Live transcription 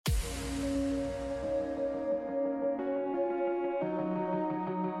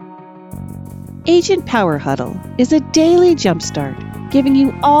Agent Power Huddle is a daily jumpstart, giving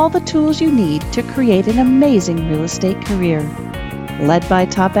you all the tools you need to create an amazing real estate career. Led by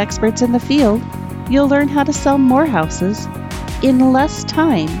top experts in the field, you'll learn how to sell more houses in less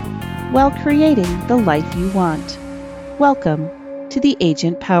time while creating the life you want. Welcome to the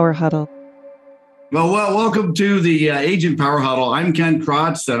Agent Power Huddle. Well, welcome to the Agent Power Huddle. I'm Ken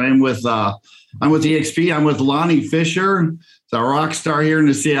Krotz, and I'm with EXP. I'm with Lonnie Fisher, the rock star here in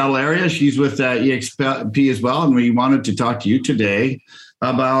the Seattle area. She's with EXP as well, and we wanted to talk to you today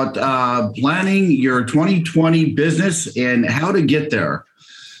about planning your 2020 business and how to get there.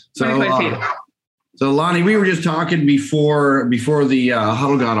 So Lonnie, we were just talking before the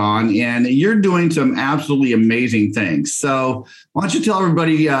huddle got on, and you're doing some absolutely amazing things. So why don't you tell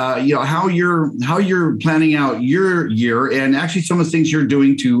everybody, how you're planning out your year, and actually some of the things you're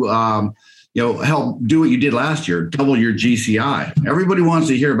doing to, help do what you did last year, double your GCI. Everybody wants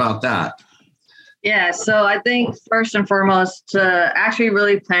to hear about that. Yeah. So I think first and foremost, to actually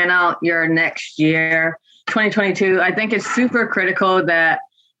really plan out your next year, 2022, I think it's super critical that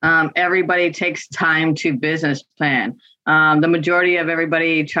everybody takes time to business plan. The majority of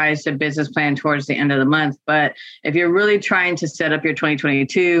everybody tries to business plan towards the end of the month. But if you're really trying to set up your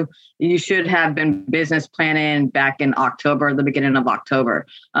 2022, you should have been business planning back in October, the beginning of October.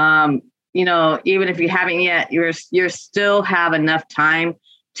 Even if you haven't yet, you're still have enough time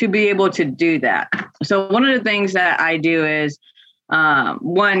to be able to do that. So one of the things that I do is,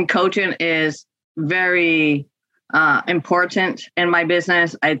 coaching is very important in my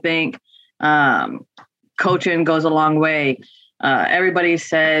business. I think coaching goes a long way. Everybody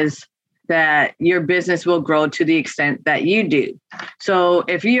says that your business will grow to the extent that you do. So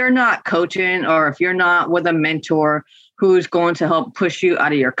if you're not coaching, or if you're not with a mentor who's going to help push you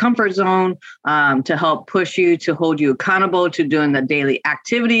out of your comfort zone, to help push you, to hold you accountable to doing the daily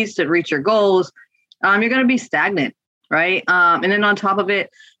activities to reach your goals, you're going to be stagnant. Right. And then on top of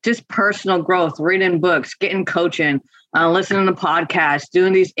it, just personal growth, reading books, getting coaching, listening to podcasts,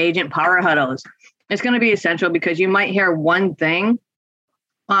 doing these agent power huddles. It's going to be essential, because you might hear one thing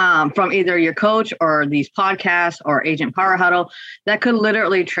from either your coach or these podcasts or agent power huddle that could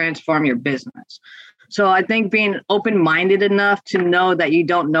literally transform your business. So I think being open-minded enough to know that you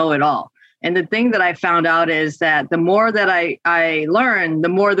don't know it all. And the thing that I found out is that the more that I learn, the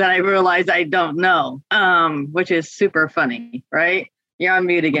more that I realize I don't know, which is super funny, right? You're on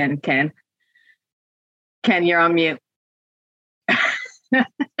mute again, Ken. Ken, you're on mute.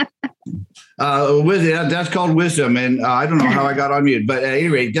 That's called wisdom. And I don't know how I got on mute, but at any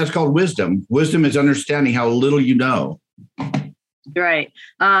rate, that's called wisdom. Wisdom is understanding how little you know. Right.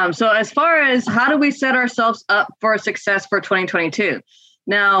 So as far as how do we set ourselves up for success for 2022?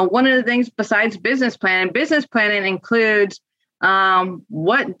 Now, one of the things besides business planning includes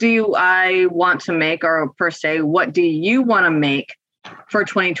what do I want to make, or per se, what do you want to make for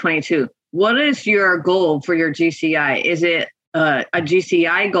 2022? What is your goal for your GCI? Is it a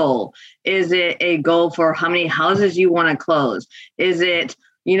GCI goal? Is it a goal for how many houses you want to close? Is it,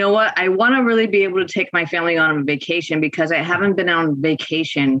 I want to really be able to take my family on a vacation, because I haven't been on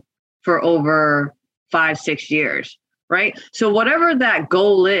vacation for over 5-6 years. Right. So whatever that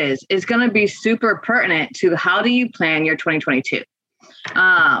goal is going to be super pertinent to how do you plan your 2022.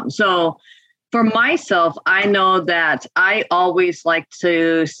 So for myself, I know that I always like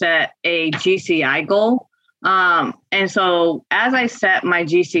to set a GCI goal. And so as I set my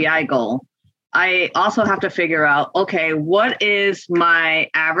GCI goal, I also have to figure out, okay, what is my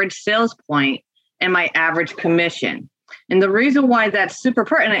average sales point and my average commission? And the reason why that's super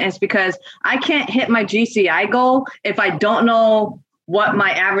pertinent is because I can't hit my GCI goal if I don't know what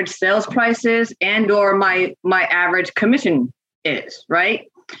my average sales price is and or my average commission is, right?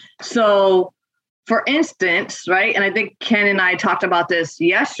 So for instance, right, and I think Ken and I talked about this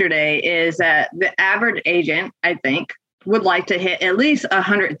yesterday, is that the average agent, I think, would like to hit at least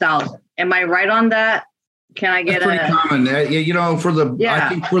 100,000. Am I right on that? Can I get That's pretty common? I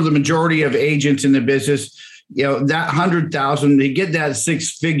think for the majority of agents in the business, that 100,000, they get that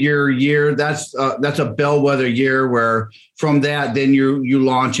 6-figure year. That's a bellwether year, where from that, then you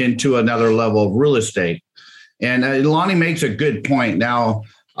launch into another level of real estate. And Lonnie makes a good point. Now,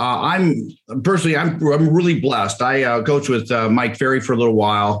 I'm really blessed. I coached with Mike Ferry for a little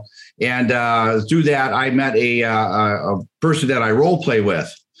while, and through that, I met a person that I role play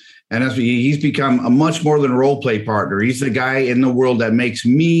with. And he's become a much more than a role play partner. He's the guy in the world that makes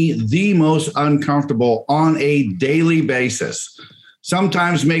me the most uncomfortable on a daily basis.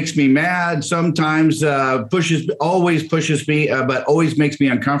 Sometimes makes me mad, sometimes always pushes me, but always makes me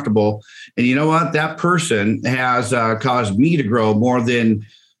uncomfortable. And you know what? That person has caused me to grow more than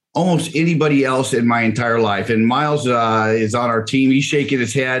almost anybody else in my entire life. And Miles is on our team. He's shaking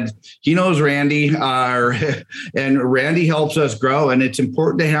his head. He knows Randy, and Randy helps us grow. And it's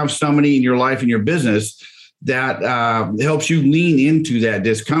important to have somebody in your life and your business that helps you lean into that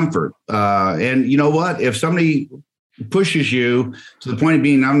discomfort. And you know what? If somebody pushes you to the point of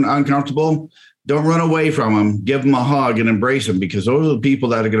being uncomfortable, don't run away from them. Give them a hug and embrace them, because those are the people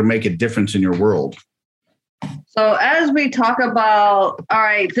that are going to make a difference in your world. So as we talk about, all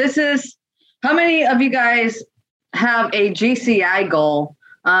right, this is, how many of you guys have a GCI goal?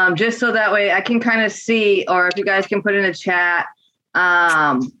 Just so that way I can kind of see, or if you guys can put in the chat,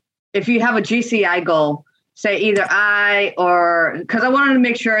 if you have a GCI goal, say either I or, because I wanted to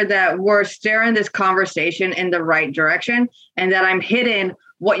make sure that we're steering this conversation in the right direction and that I'm hitting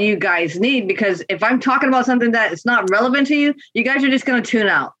what you guys need, because if I'm talking about something that is not relevant to you, you guys are just going to tune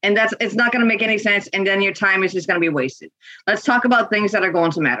out, and it's not going to make any sense, and then your time is just going to be wasted. Let's talk about things that are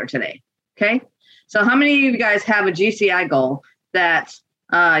going to matter today. Okay. So how many of you guys have a GCI goal that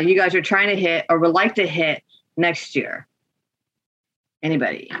you guys are trying to hit or would like to hit next year?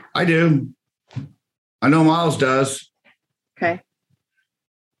 Anybody? I do. I know Miles does. Okay.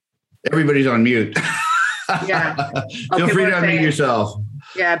 Everybody's on mute. Yeah. Feel free to unmute yourself.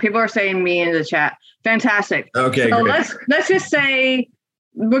 Yeah, people are saying me in the chat. Fantastic. Okay, so great. let's just say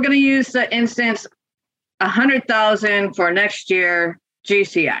we're going to use the instance 100,000 for next year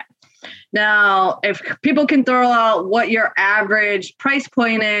GCI. Now, if people can throw out what your average price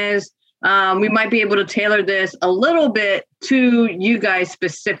point is, we might be able to tailor this a little bit to you guys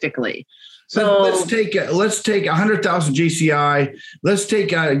specifically. So let's take 100,000 GCI. Let's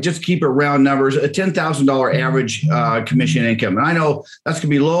take just keep it round numbers, a $10,000 average commission income. And I know that's gonna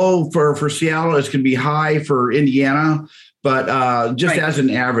be low for Seattle. It's gonna be high for Indiana, but just as an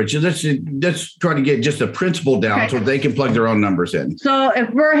average, let's try to get just a principle down so they can plug their own numbers in. So if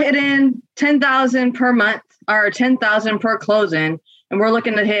we're hitting 10,000 per month or 10,000 per closing, and we're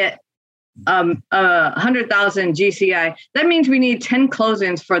looking to hit 100,000 GCI, that means we need 10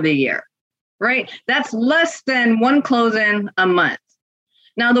 closings for the year. Right? That's less than one closing a month.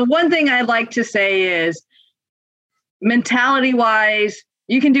 Now, the one thing I like to say is mentality wise,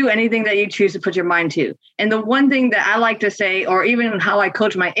 you can do anything that you choose to put your mind to. And the one thing that I like to say, or even how I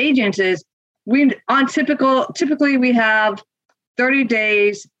coach my agents, is typically we have 30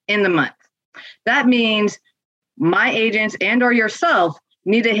 days in the month. That means my agents and or yourself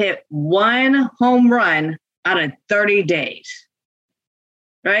need to hit one home run out of 30 days.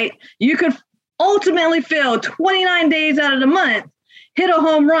 Right? You could ultimately fill 29 days out of the month, hit a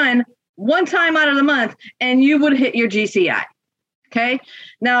home run one time out of the month, and you would hit your GCI. Okay.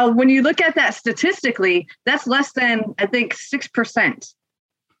 Now, when you look at that statistically, that's less than, I think, 6%.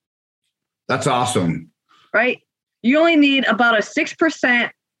 That's awesome. Right? You only need about a 6%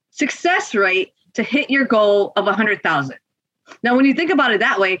 success rate to hit your goal of 100,000. Now, when you think about it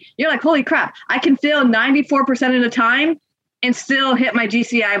that way, you're like, holy crap, I can fill 94% of the time and still hit my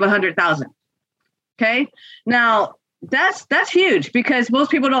GCI of 100,000. Okay. Now that's huge, because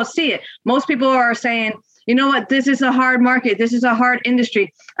most people don't see it. Most people are saying, you know what, this is a hard market. This is a hard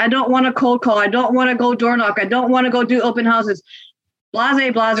industry. I don't want to cold call. I don't want to go door knock. I don't want to go do open houses.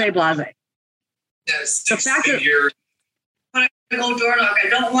 Blase, blase, blase. Yes. The fact that I want to go door knock. I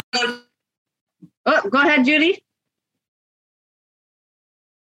don't want to go. Oh, go ahead, Judy.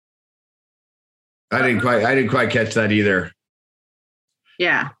 I didn't quite catch that either.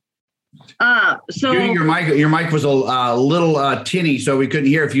 Yeah. So Judy, your mic was a little tinny, so we couldn't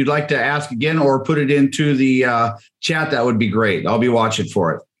hear. If you'd like to ask again or put it into the chat, that would be great. I'll be watching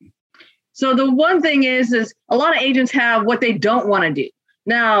for it. So the one thing is a lot of agents have what they don't want to do.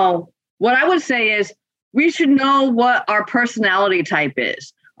 Now, what I would say is we should know what our personality type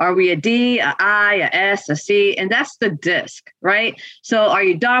is. Are we a D, a I, a S, a C? And that's the DISC, right? So are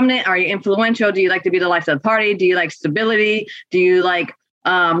you dominant? Are you influential? Do you like to be the life of the party? Do you like stability? Do you like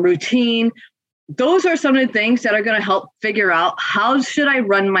routine? Those are some of the things that are going to help figure out, how should I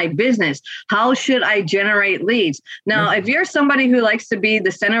run my business? How should I generate leads? Now, if you're somebody who likes to be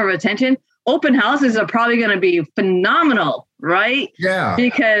the center of attention, open houses are probably going to be phenomenal, right? Yeah.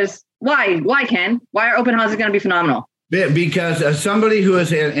 Because why, Ken? Why are open houses going to be phenomenal? Because somebody who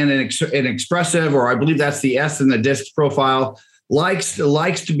is an expressive, or I believe that's the S in the DISC profile, likes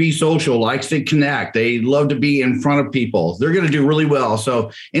to be social, likes to connect. They love to be in front of people. They're going to do really well.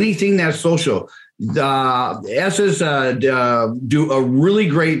 So anything that's social. S's do a really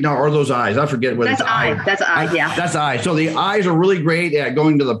great. No, are those I's? I forget what that's it's I. That's I. Yeah, that's I. So the I's are really great at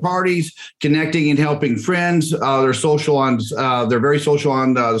going to the parties, connecting and helping friends. They're social on. They're very social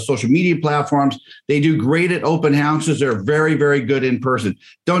on the social media platforms. They do great at open houses. They're very, very good in person.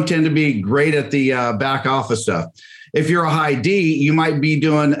 Don't tend to be great at the back office stuff. If you're a high D, you might be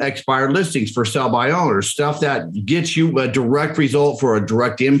doing expired listings for sell by owners, stuff that gets you a direct result for a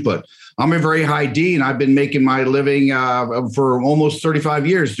direct input. I'm a very high D, and I've been making my living for almost 35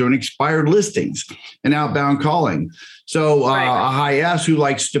 years doing expired listings and outbound calling. So a high S who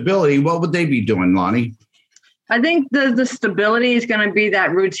likes stability, what would they be doing, Lonnie? I think the stability is going to be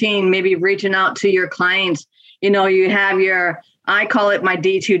that routine, maybe reaching out to your clients. You know, you have I call it my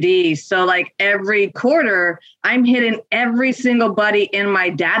D2Ds. So like every quarter, I'm hitting every single buddy in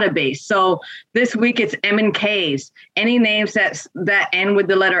my database. So this week it's M and Ks. Any names that end with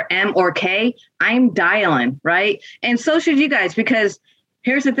the letter M or K, I'm dialing, right? And so should you guys, because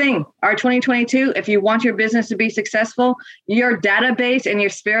here's the thing, our 2022, if you want your business to be successful, your database and your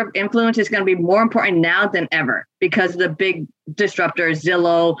sphere of influence is going to be more important now than ever because of the big disruptors,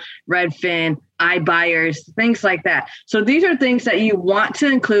 Zillow, Redfin, iBuyers, things like that. So these are things that you want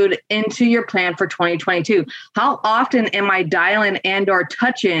to include into your plan for 2022. How often am I dialing and or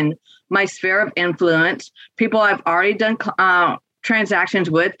touching my sphere of influence, people I've already done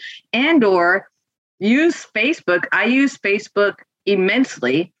transactions with, and or use Facebook? I use Facebook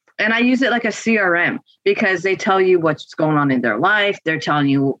immensely, and I use it like a CRM because they tell you what's going on in their life. They're telling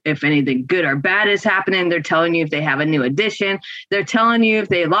you if anything good or bad is happening. They're telling you if they have a new addition. They're telling you if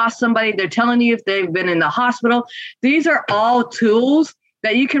they lost somebody. They're telling you if they've been in the hospital. These are all tools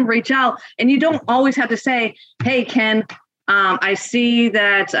that you can reach out, and you don't always have to say, hey, Ken, I see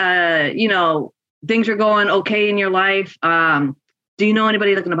that, things are going okay in your life. Do you know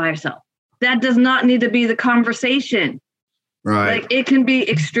anybody looking to buy or sell? That does not need to be the conversation. Right. Like it can be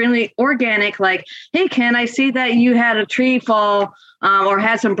extremely organic. Like, hey, Ken, I see that you had a tree fall or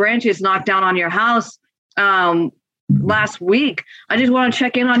had some branches knocked down on your house last week. I just want to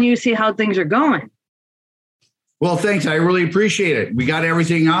check in on you, see how things are going. Well, thanks. I really appreciate it. We got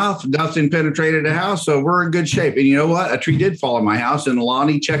everything off. Nothing penetrated the house, so we're in good shape. And you know what? A tree did fall in my house, and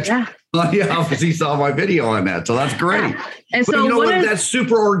Lonnie checked Lonnie off because he saw my video on that. So that's great. Yeah. And but so you know what? That's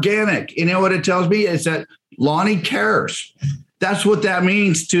super organic. You know what it tells me is that Lonnie cares. That's what that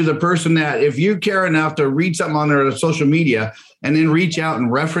means to the person that if you care enough to read something on their social media and then reach out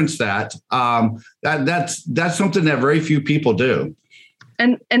and reference that, that's something that very few people do.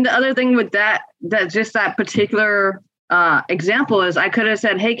 And the other thing with that just that particular example is I could have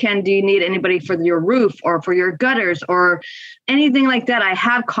said, hey, Ken, do you need anybody for your roof or for your gutters or anything like that? I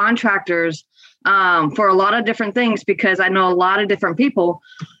have contractors for a lot of different things because I know a lot of different people.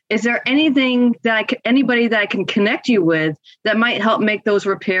 Is there anything that anybody that I can connect you with that might help make those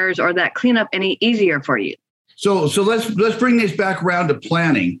repairs or that cleanup any easier for you? So let's bring this back around to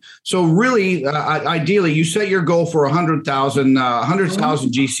planning. So really, ideally, you set your goal for 100,000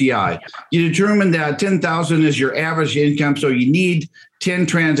 GCI. You determine that 10,000 is your average income. So you need 10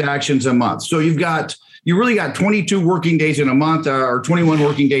 transactions a month. So you really got 22 working days in a month or 21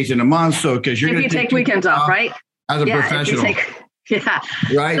 working days in a month. So because you're going to take weekends off, right? As a professional.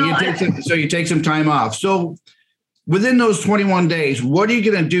 Right. So you take some time off. So within those 21 days, what are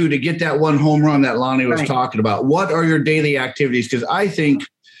you going to do to get that one home run that Lonnie was talking about? What are your daily activities? Because I think,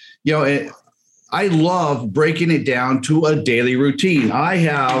 I love breaking it down to a daily routine. I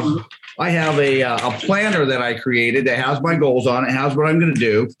have a planner that I created that has my goals on it, has what I'm going to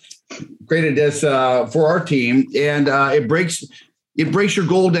do. Created this for our team, and it breaks your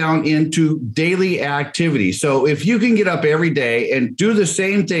goal down into daily activities. So if you can get up every day and do the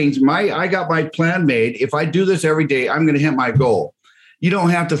same things, I got my plan made. If I do this every day, I'm going to hit my goal. You don't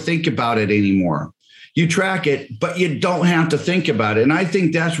have to think about it anymore. You track it, but you don't have to think about it. And I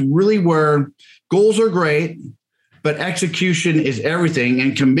think that's really where goals are great, but execution is everything.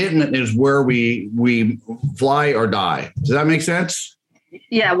 And commitment is where we fly or die. Does that make sense?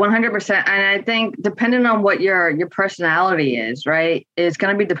 Yeah, 100%. And I think depending on what your personality is, right, it's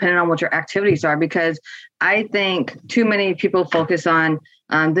going to be dependent on what your activities are, because I think too many people focus on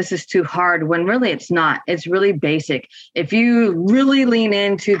this is too hard when really it's not. It's really basic. If you really lean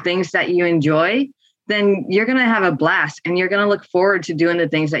into things that you enjoy, then you're going to have a blast and you're going to look forward to doing the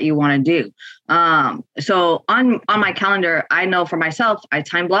things that you want to do. So on my calendar, I know for myself, I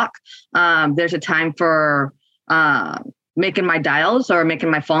time block. There's a time for making my dials or making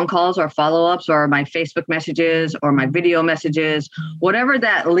my phone calls or follow-ups or my Facebook messages or my video messages, whatever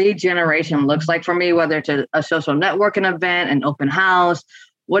that lead generation looks like for me, whether it's a social networking event, an open house,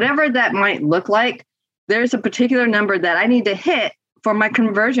 whatever that might look like, there's a particular number that I need to hit for my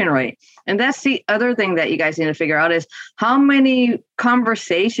conversion rate. And that's the other thing that you guys need to figure out is how many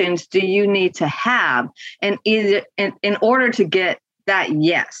conversations do you need to have in order to get that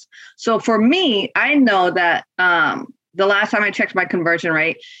yes. So for me, I know that the last time I checked my conversion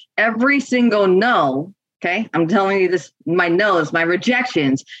rate, every single no, okay, I'm telling you this, my no's, my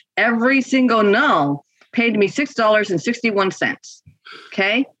rejections, every single no paid me $6.61.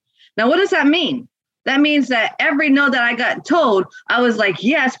 Okay. Now, what does that mean? That means that every no that I got told, I was like,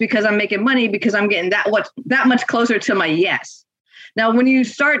 yes, because I'm making money, because I'm getting that much closer to my yes. Now, when you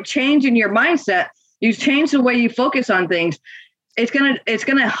start changing your mindset, you change the way you focus on things. It's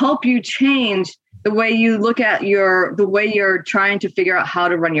gonna help you change the way you look at the way you're trying to figure out how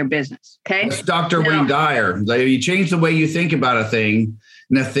to run your business. Okay. That's Dr. Wayne Dyer. You change the way you think about a thing,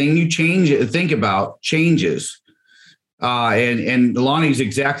 and the thing you think about changes. And Lonnie's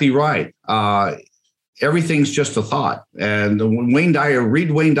exactly right. Everything's just a thought. And Wayne Dyer, read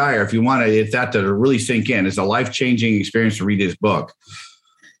Wayne Dyer if you want that to really sink in. It's a life-changing experience to read his book.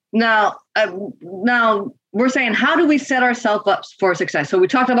 Now we're saying, how do we set ourselves up for success? So we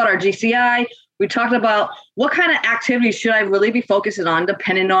talked about our GCI. We talked about what kind of activities should I really be focusing on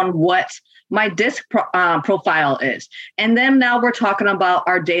depending on what my DISC profile is. And then now we're talking about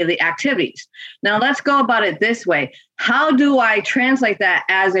our daily activities. Now let's go about it this way. How do I translate that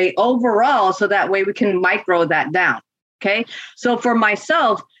as a overall so that way we can micro that down? Okay. So for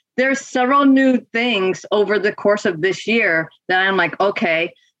myself, there's several new things over the course of this year that I'm like,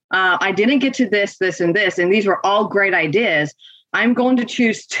 okay, I didn't get to this, and this, and these were all great ideas. I'm going to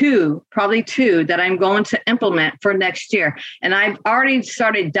choose probably two that I'm going to implement for next year. And I've already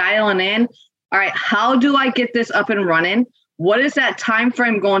started dialing in. All right, how do I get this up and running? What is that time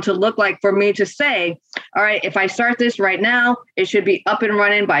frame going to look like for me to say, all right, if I start this right now, it should be up and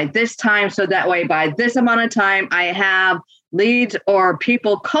running by this time. So that way, by this amount of time, I have leads or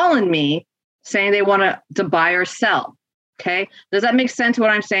people calling me saying they want to buy or sell. Okay. Does that make sense what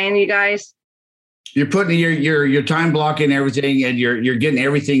I'm saying, you guys? You're putting your time blocking everything, and you're getting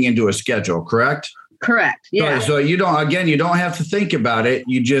everything into a schedule, correct? Correct. Yeah. So you don't have to think about it.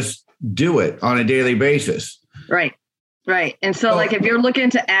 You just do it on a daily basis. Right. And so like if you're looking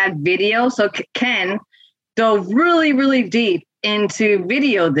to add video, so Ken dove really, really deep into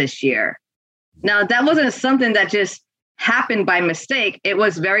video this year. Now that wasn't something that just happened by mistake. It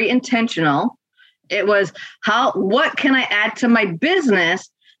was very intentional. It was what can I add to my business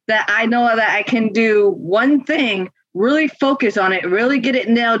that I know that I can do one thing, really focus on it, really get it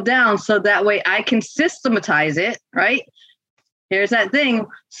nailed down so that way I can systematize it, right? Here's that thing,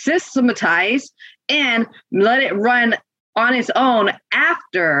 systematize and let it run on its own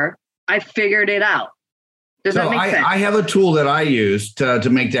after I figured it out. Does that make sense? I have a tool that I use to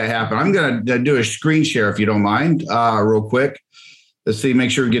make that happen. I'm going to do a screen share if you don't mind, real quick. Let's see,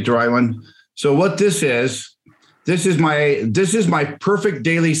 make sure we get the right one. So what this is my perfect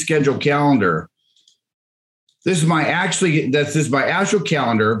daily schedule calendar. This is my actual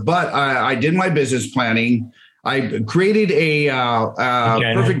calendar, but I did my business planning. I created a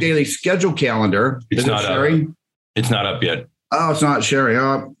perfect daily schedule calendar. It's not sharing. Up. It's not up yet. Oh, it's not sharing.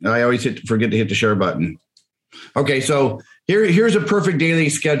 Oh, I always forget to hit the share button. Okay, so here's a perfect daily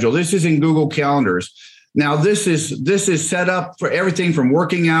schedule. This is in Google Calendars. Now this is set up for everything from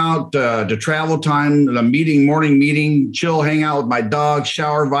working out to travel time, the morning meeting, chill, hang out with my dog,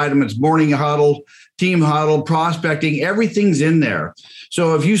 shower, vitamins, morning huddle, team huddle, prospecting. Everything's in there.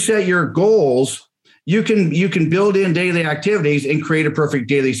 So if you set your goals, you can build in daily activities and create a perfect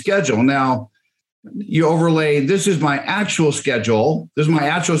daily schedule. Now you overlay. This is my actual schedule. This is my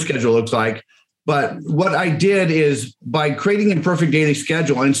actual schedule looks like. But what I did is by creating a perfect daily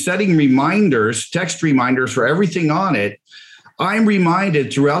schedule and setting reminders, text reminders for everything on it, I'm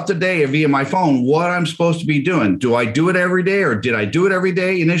reminded throughout the day via my phone what I'm supposed to be doing. Do I do it every day, or did I do it every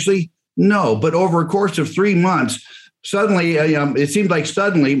day initially? No, but over a course of 3 months, suddenly, it seemed like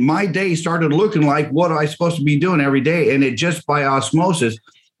suddenly my day started looking like what I supposed to be doing every day. And it just by osmosis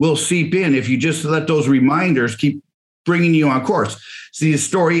will seep in if you just let those reminders keep bringing you on course. See the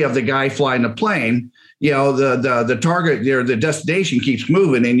story of the guy flying the plane, the target there, the destination keeps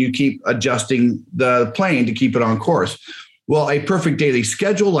moving and you keep adjusting the plane to keep it on course. Well, a perfect daily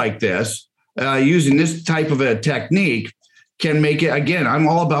schedule like this, using this type of a technique can make it, again, I'm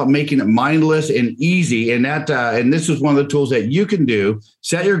all about making it mindless and easy. And and this is one of the tools that you can do.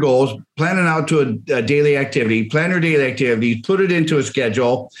 Set your goals, plan it out to a daily activity, plan your daily activities, put it into a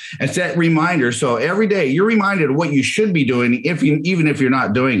schedule and set reminders. So every day you're reminded of what you should be doing, even if you're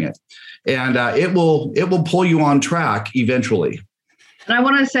not doing it. And it will pull you on track eventually. And I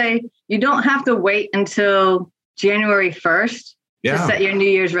want to say, you don't have to wait until January 1st to set your New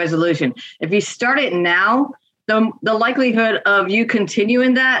Year's resolution. If you start it now, the likelihood of you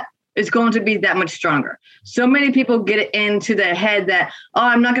continuing that is going to be that much stronger. So many people get it into their head that, oh,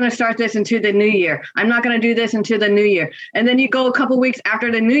 I'm not going to start this until the new year. I'm not going to do this until the new year. And then you go a couple weeks after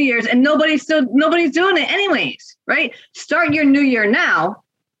the New Year's and nobody's doing it anyways, right? Start your new year now.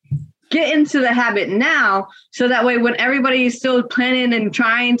 Get into the habit now, so that way when everybody is still planning and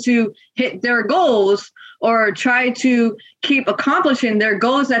trying to hit their goals or try to keep accomplishing their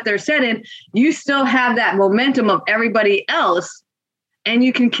goals that they're setting, you still have that momentum of everybody else, and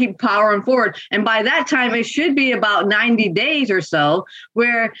you can keep powering forward. And by that time, it should be about 90 days or so,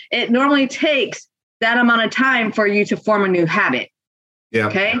 where it normally takes that amount of time for you to form a new habit. Yeah.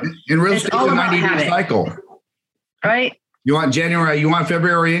 Okay. In real estate, it's a 90-day cycle. Right. You want January, you want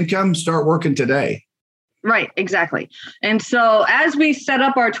February income, start working today. Right, exactly. And so as we set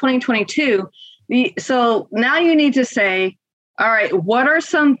up our 2022, so now you need to say, all right, what are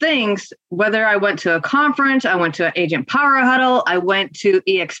some things, whether I went to a conference, I went to an Agent Power Huddle, I went to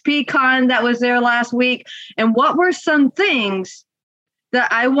EXPCon that was there last week, and what were some things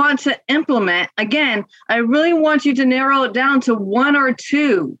that I want to implement? Again, I really want you to narrow it down to one or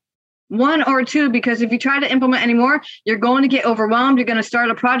two, because if you try to implement any more, you're going to get overwhelmed. You're going to start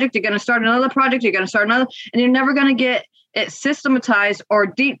a project. You're going to start another project. You're going to start another, and you're never going to get it systematized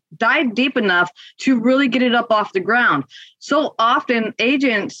or dive deep enough to really get it up off the ground. So often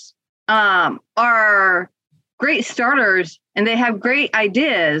agents are great starters and they have great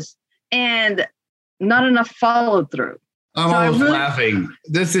ideas and not enough follow through. I'm almost laughing.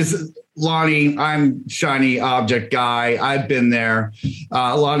 This is Lonnie. I'm shiny object guy. I've been there.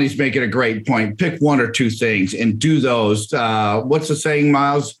 Lonnie's making a great point. Pick one or two things and do those. What's the saying,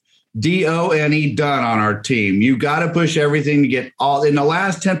 Miles? DONE, done on our team. You got to push everything to get all. And the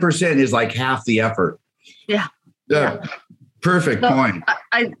last 10% is like half the effort. Yeah. Perfect point.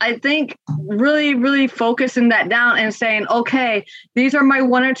 I think really, really focusing that down and saying, okay, these are my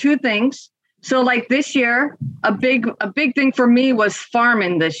one or two things. So like this year, a big thing for me was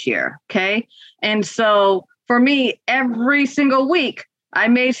farming this year. Okay. And so for me, every single week, I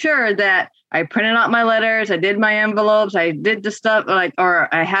made sure that I printed out my letters, I did my envelopes, I did the stuff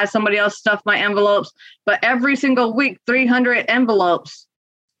or I had somebody else stuff my envelopes. But every single week, 300 envelopes,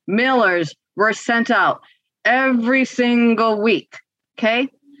 mailers were sent out every single week. Okay.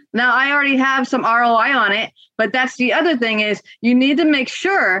 Now I already have some ROI on it, but that's the other thing is you need to make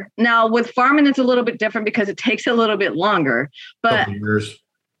sure. Now with farming, it's a little bit different because it takes a little bit longer, but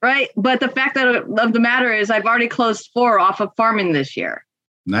right. But the fact of the matter is I've already closed 4 off of farming this year.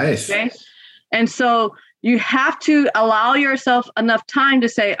 Nice. Okay. And so you have to allow yourself enough time to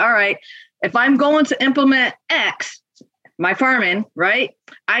say, all right, if I'm going to implement X, my farming, right,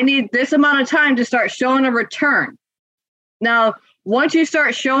 I need this amount of time to start showing a return. Now, once you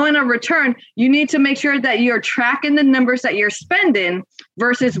start showing a return, you need to make sure that you're tracking the numbers that you're spending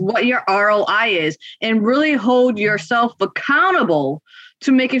versus what your ROI is, and really hold yourself accountable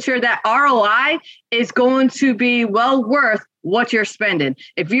to making sure that ROI is going to be well worth what you're spending.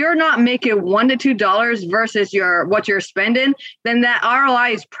 If you're not making $1 to $2 versus what you're spending, then that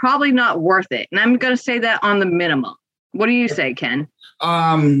ROI is probably not worth it. And I'm going to say that on the minimum. What do you say, Ken?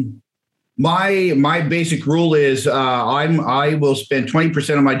 My basic rule is I will spend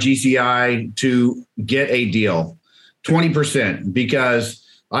 20% of my GCI to get a deal, 20%, because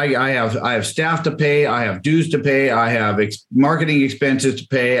I have staff to pay, I have dues to pay, I have marketing expenses to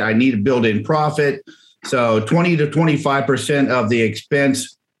pay, I need to build in profit. So 20 to 25% of the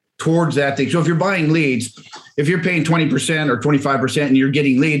expense towards that thing. So if you're buying leads, if you're paying 20% or 25% and you're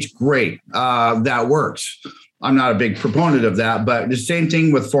getting leads, great, that works. I'm not a big proponent of that, but the same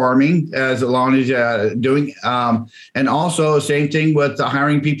thing with farming as Lonnie's doing. And also same thing with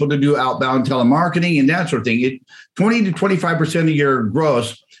hiring people to do outbound telemarketing and that sort of thing. 20 to 25% of your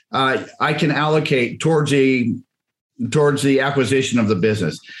gross, I can allocate towards the acquisition of the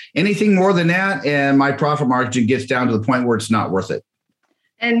business. Anything more than that, and my profit margin gets down to the point where it's not worth it.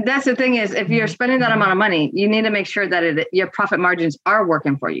 And that's the thing is, if you're spending that amount of money, you need to make sure that your profit margins are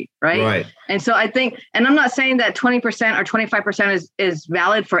working for you, right? Right. And so I think, and I'm not saying that 20% or 25% is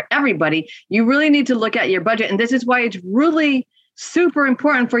valid for everybody. You really need to look at your budget. And this is why it's really super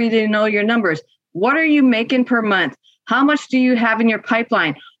important for you to know your numbers. What are you making per month? How much do you have in your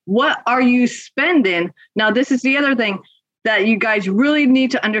pipeline? What are you spending? Now, this is the other thing that you guys really need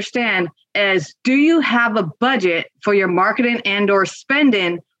to understand is, do you have a budget for your marketing and or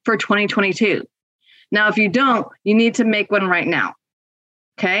spending for 2022? Now, if you don't, you need to make one right now.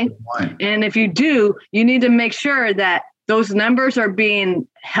 Okay. And if you do, you need to make sure that those numbers are being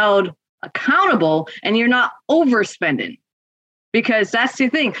held accountable and you're not overspending. Because that's the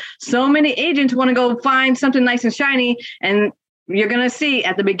thing. So many agents want to go find something nice and shiny, and you're going to see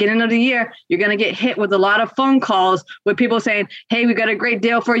at the beginning of the year, you're going to get hit with a lot of phone calls with people saying, hey, we got a great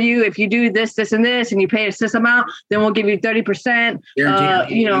deal for you. If you do this, this, and this, and you pay us this amount, then we'll give you 30%,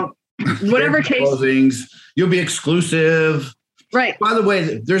 whatever case. Closings. You'll be exclusive. Right. By the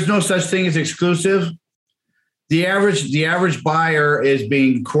way, there's no such thing as exclusive. The average buyer is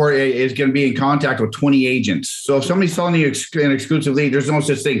going to be in contact with 20 agents. So if somebody's selling you an exclusive lead, there's no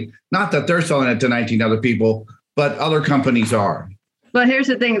such thing. Not that they're selling it to 19 other people, but other companies are. But here's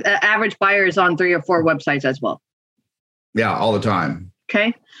the thing: average buyer is on 3 or 4 websites as well. Yeah, all the time.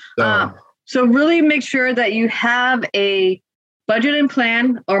 Okay. So really make sure that you have a budgeting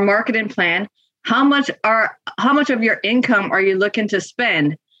plan or marketing plan. How much of your income are you looking to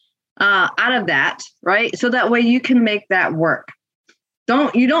spend out of that, right? So that way you can make that work.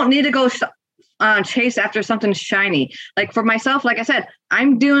 You don't need to go chase after something shiny. Like for myself, like I said,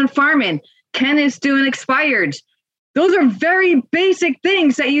 I'm doing farming. Ken is doing expireds. Those are very basic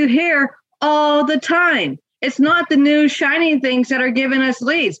things that you hear all the time. It's not the new shiny things that are giving us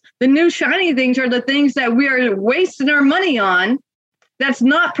leads. The new shiny things are the things that we are wasting our money on that's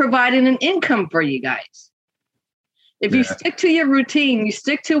not providing an income for you guys. If you stick to your routine, you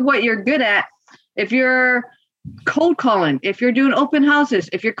stick to what you're good at. If you're cold calling, if you're doing open houses,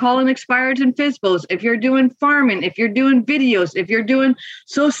 if you're calling expireds and FSBOs, if you're doing farming, if you're doing videos, if you're doing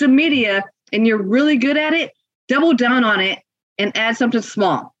social media and you're really good at it, double down on it and add something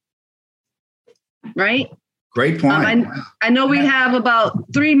small. Right? Great point. I know we have about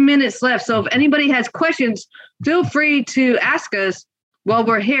 3 minutes left. So if anybody has questions, feel free to ask us while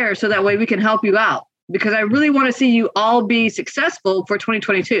we're here so that way we can help you out. Because I really want to see you all be successful for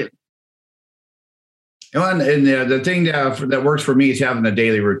 2022. And the thing that works for me is having a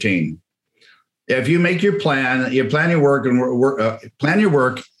daily routine. If you make your plan, you plan your work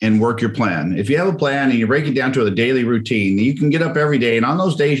and work your plan. If you have a plan and you break it down to a daily routine, you can get up every day. And on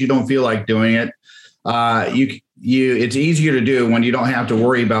those days you don't feel like doing it, it's easier to do when you don't have to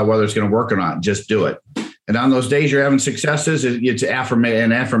worry about whether it's going to work or not. Just do it. And on those days you're having successes, it's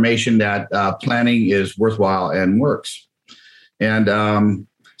an affirmation that planning is worthwhile and works. And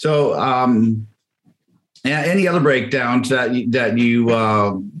any other breakdowns that you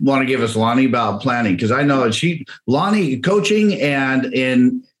want to give us, Lonnie, about planning? Because I know that Lonnie coaching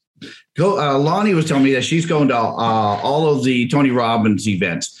Lonnie was telling me that she's going to all of the Tony Robbins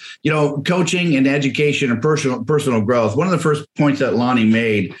events. Coaching and education and personal growth. One of the first points that Lonnie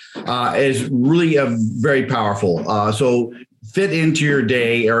made is really very powerful. So fit into your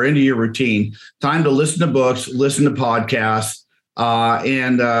day or into your routine. Time to listen to books, listen to podcasts,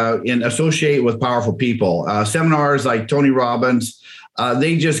 and associate with powerful people. Seminars like Tony Robbins,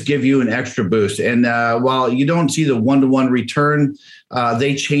 they just give you an extra boost. And while you don't see the one-to-one return,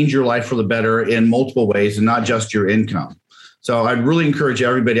 they change your life for the better in multiple ways and not just your income. So I'd really encourage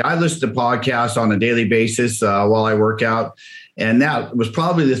everybody. I listen to podcasts on a daily basis while I work out. And that was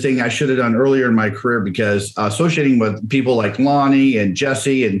probably the thing I should have done earlier in my career, because associating with people like Lonnie and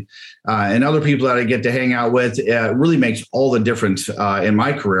Jesse and other people that I get to hang out with really makes all the difference in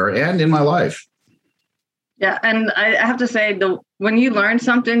my career and in my life. Yeah. And I have to say, when you learn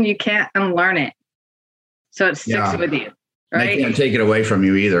something, you can't unlearn it. So it sticks with you, right? They can't take it away from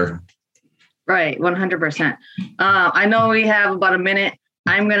you either. Right. 100%. I know we have about a minute.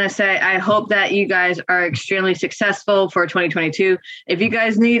 I'm going to say, I hope that you guys are extremely successful for 2022. If you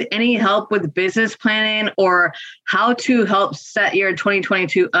guys need any help with business planning or how to help set your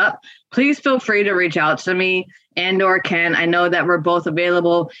 2022 up, please feel free to reach out to me and or Ken. I know that we're both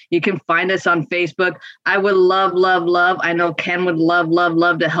available. You can find us on Facebook. I would love. I know Ken would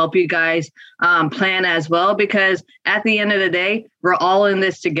love to help you guys plan as well, because at the end of the day, we're all in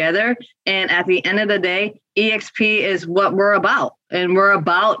this together. And at the end of the day, EXP is what we're about. And we're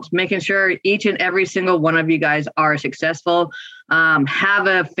about making sure each and every single one of you guys are successful. Have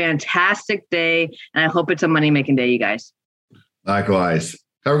a fantastic day. And I hope it's a money-making day, you guys. Likewise.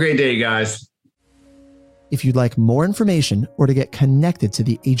 Have a great day, you guys. If you'd like more information or to get connected to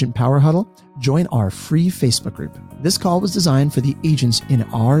the Agent Power Huddle, join our free Facebook group. This call was designed for the agents in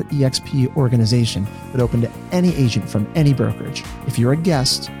our EXP organization, but open to any agent from any brokerage. If you're a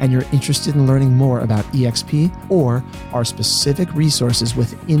guest and you're interested in learning more about EXP or our specific resources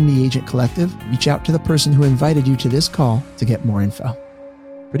within the Agent Collective, reach out to the person who invited you to this call to get more info.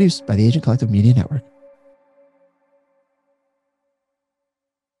 Produced by the Agent Collective Media Network.